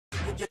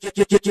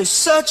You're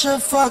such a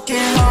fucking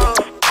hoe.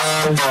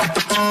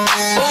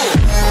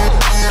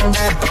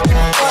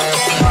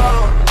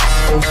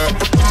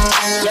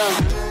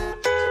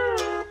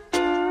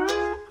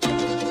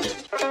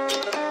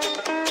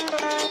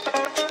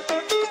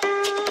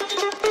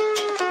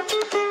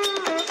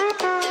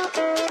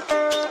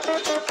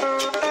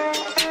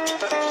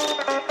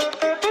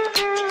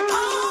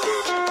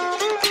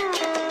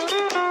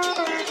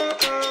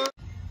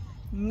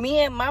 Me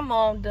and my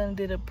mom done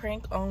did a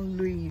prank on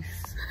Luis.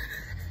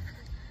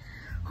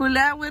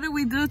 Julia, what did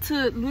we do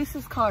to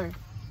Luis's car?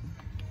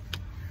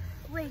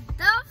 We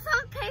threw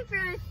some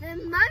papers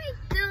and mommy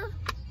threw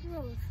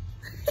rules.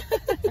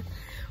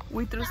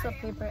 We threw some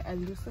paper at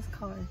Luis's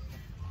car.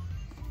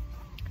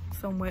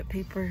 Some wet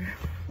paper.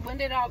 When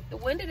did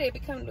they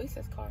become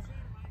Luis's car?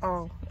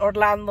 Oh,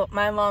 Orlando,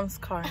 my mom's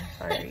car.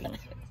 Sorry.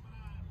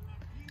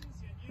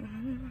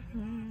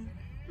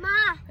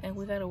 Ma. And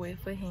we gotta wait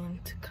for him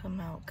to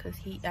come out because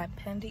he at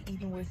Panda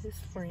eating with his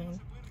friend.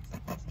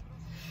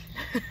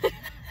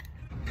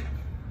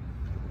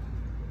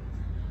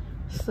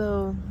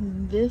 So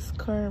this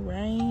car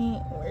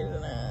right, where's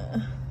it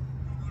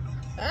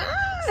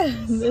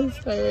at? This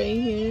car right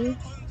here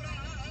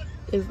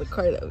is the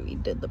car that we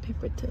did the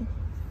paper to.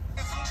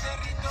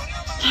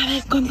 A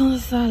ver cuando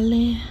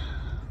sale.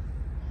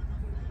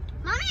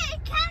 Mommy, I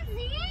can't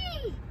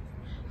see.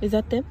 Is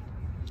that them?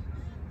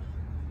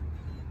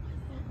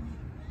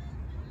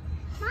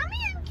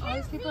 Mommy, I All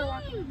these can't people are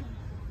walking.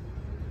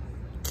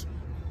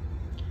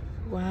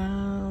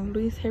 Wow,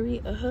 Luis,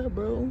 hurry up,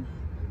 bro.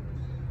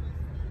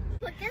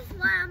 But guess what,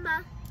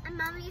 Mama and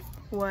Mommy's?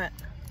 What?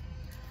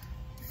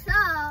 So,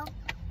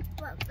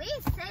 when we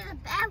say the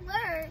bad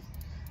words,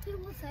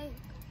 people will say,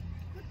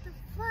 what the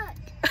fuck?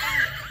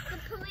 The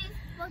police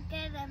will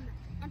get them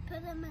and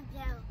put them in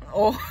jail.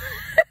 Oh.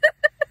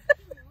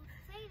 People will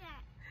say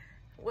that.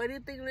 What do you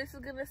think Luis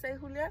is gonna say,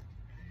 Julia?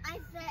 I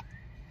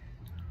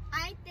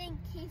think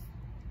he's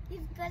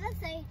gonna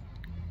say,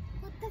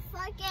 what the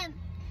fuck?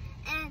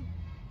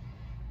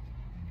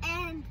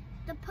 And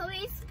the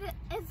police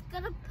is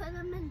gonna put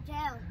him in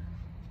jail.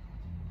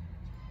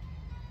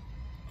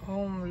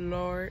 Oh,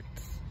 Lord.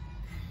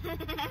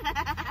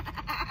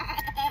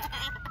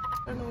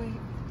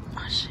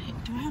 Oh,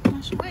 shit. Do I have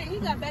my shit? Wait, he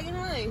got back in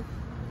line.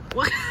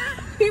 What?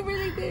 He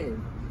really did.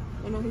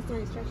 Oh no, he's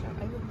throwing his trash out.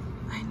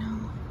 I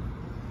know.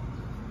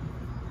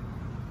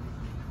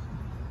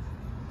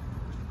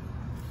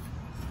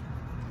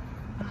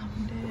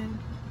 I'm dead.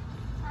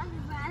 On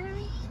the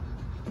battery?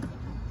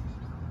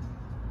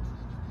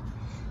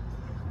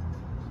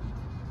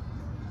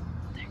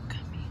 They're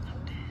coming. I'm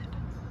dead.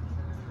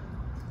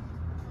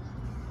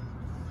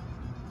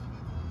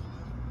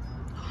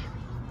 Oh,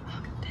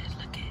 I'm dead.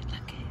 Look it.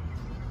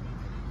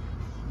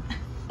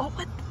 Oh,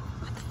 what the?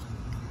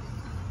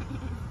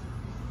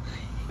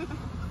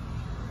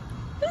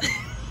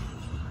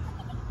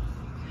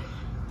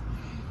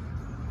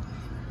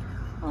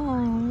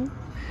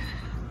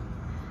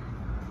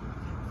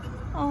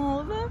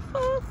 Oh, that's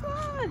so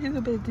sad.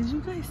 Elizabeth, did you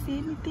guys see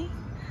anything?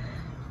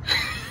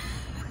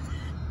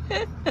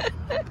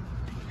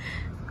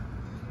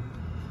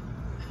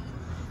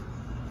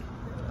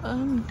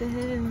 I'm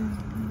dead.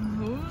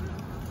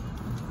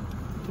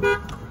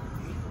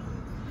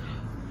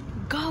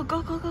 Go.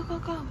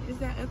 Is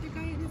that other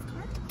guy in his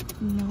car?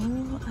 No,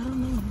 I don't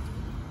know.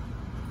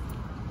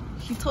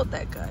 He told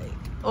that guy.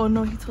 Oh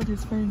no, he told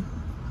his friend.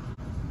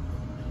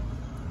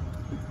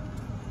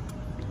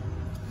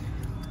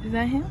 Is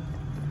that him?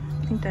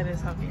 I think that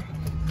is Javier.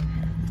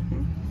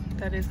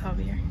 That is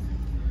Javier.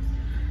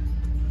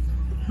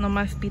 No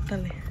más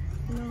pítale.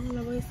 No,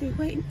 la voy a decir.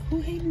 Wait,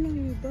 who hating on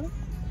you, bro?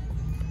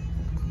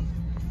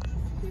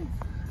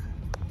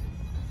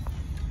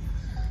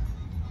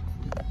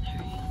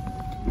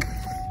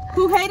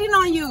 Who hating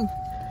on you?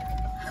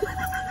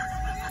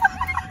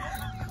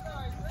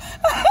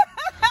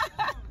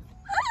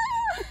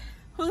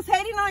 Who's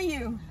hating on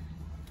you?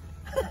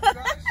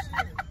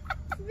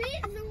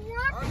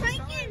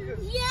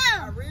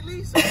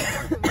 Really? So they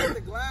fucking wet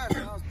the glass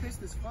and I was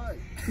pissed as fuck.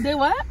 They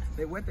what?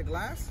 They wet the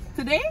glass?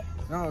 Today?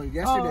 No,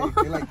 yesterday.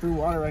 They like threw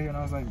water right here and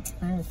I was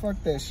like, man,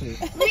 fuck that shit.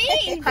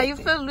 How you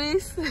feel,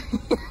 Luis?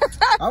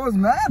 I was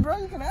mad, bro.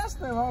 You can ask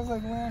them. I was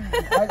like, man.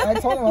 I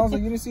told them, I was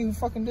like, you didn't see who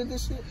fucking did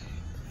this shit?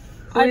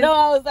 I know,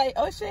 I was like,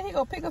 oh shit, he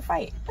gonna pick a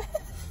fight.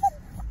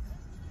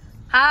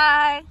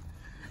 Hi.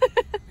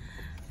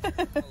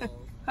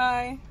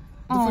 Hi.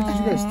 What the fuck did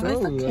you guys throw?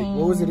 Like,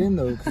 what was it in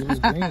though? Because it was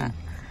green.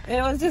 It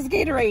was just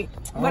Gatorade.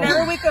 Oh.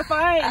 Whatever we could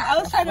find. I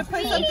was trying to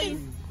put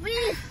something.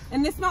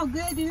 And it smelled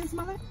good. Did it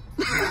smell it?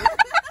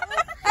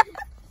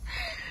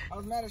 I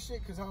was mad as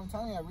shit because I'm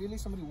telling you,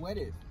 somebody wet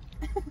it.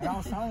 And I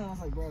was telling him, I was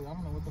like, bro, I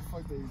don't know what the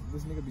fuck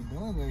this nigga be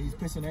doing there. He's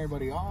pissing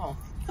everybody off.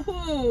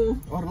 Who?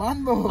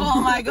 Orlando. Oh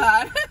my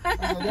god. I was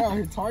like, they're out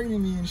here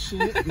targeting me and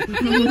shit. Are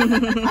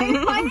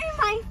you finding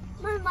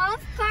my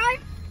mom's card?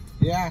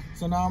 Yeah,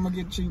 so now I'm gonna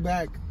get you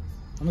back.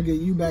 I'm gonna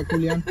get you back,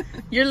 Julian.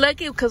 You're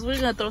lucky because we're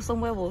gonna throw some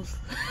huevos.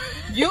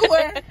 You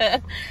were.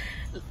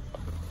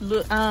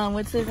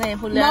 What's his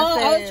name? No,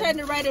 I was trying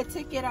to write a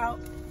ticket out,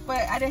 but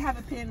I didn't have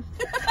a pen.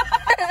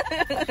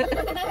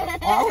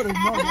 I would have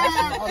known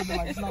that. I would have been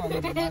like, it's not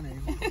really my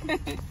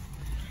name.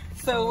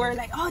 So we're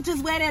like, oh,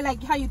 just wet it,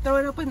 like how you throw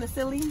it up in the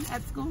ceiling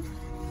at school.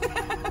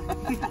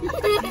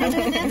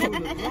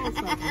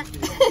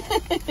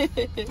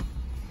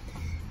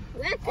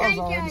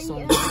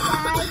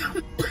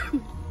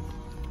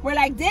 We're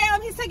like,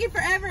 damn, he's taking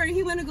forever.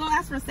 He went to go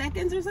ask for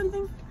seconds or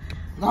something.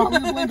 No, I'm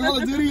just playing Call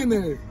of Duty in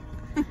there.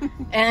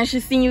 And she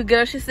seen you,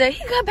 girl. She said,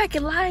 he got back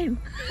in line.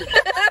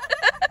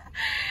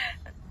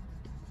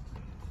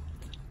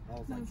 I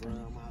was like, bro,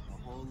 I'm out the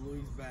whole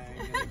Louis bag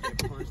and get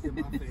punched in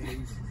my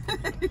face. I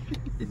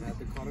had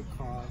to call the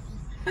cops.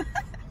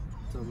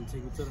 Tell them to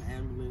take me to the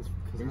ambulance.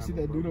 You see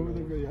that dude over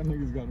there? Y'all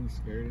niggas got him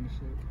scared and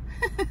shit.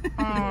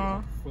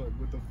 Aww. Fuck,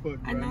 what the fuck,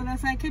 bro? I know,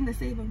 that's why I came to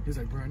save him. He's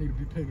like, bro, I need to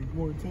be paying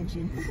more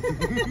attention.